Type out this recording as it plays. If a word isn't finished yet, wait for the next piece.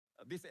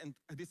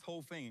this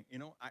whole thing,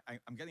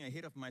 I'm getting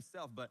ahead of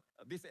myself, but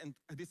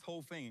this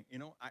whole thing,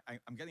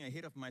 I'm getting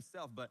ahead of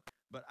myself, but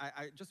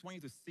I just want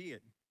you to see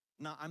it.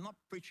 Now, I'm not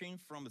preaching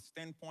from the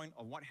standpoint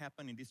of what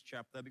happened in this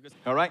chapter because,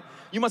 all right,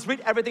 you must read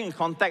everything in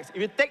context.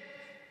 If you take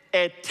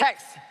a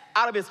text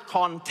out of its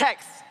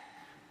context,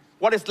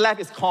 what is left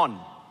is con.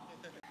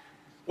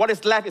 What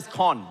is left is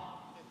con.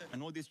 I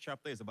know this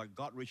chapter is about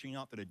God reaching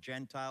out to the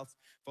Gentiles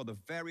for the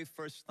very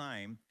first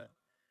time,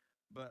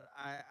 but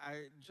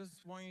I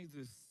just want you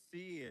to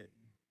see it.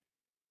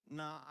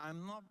 Now,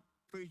 I'm not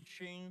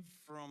preaching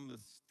from the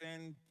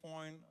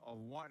standpoint of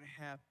what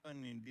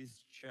happened in this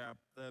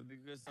chapter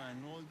because I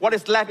know what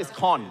is left is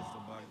con. It's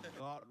about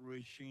God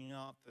reaching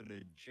out to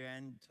the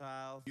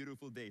Gentiles.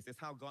 Beautiful days. That's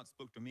how God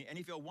spoke to me. And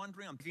if you're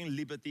wondering, I'm taking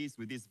liberties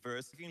with this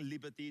verse.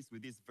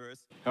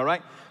 All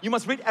right? You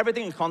must read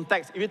everything in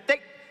context. If you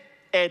take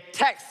a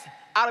text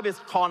out of its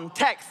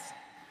context,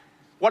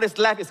 what is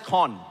left is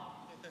con.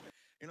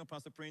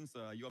 Pastor Prince,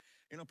 you're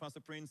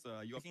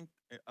taking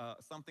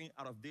something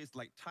out of this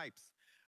like types.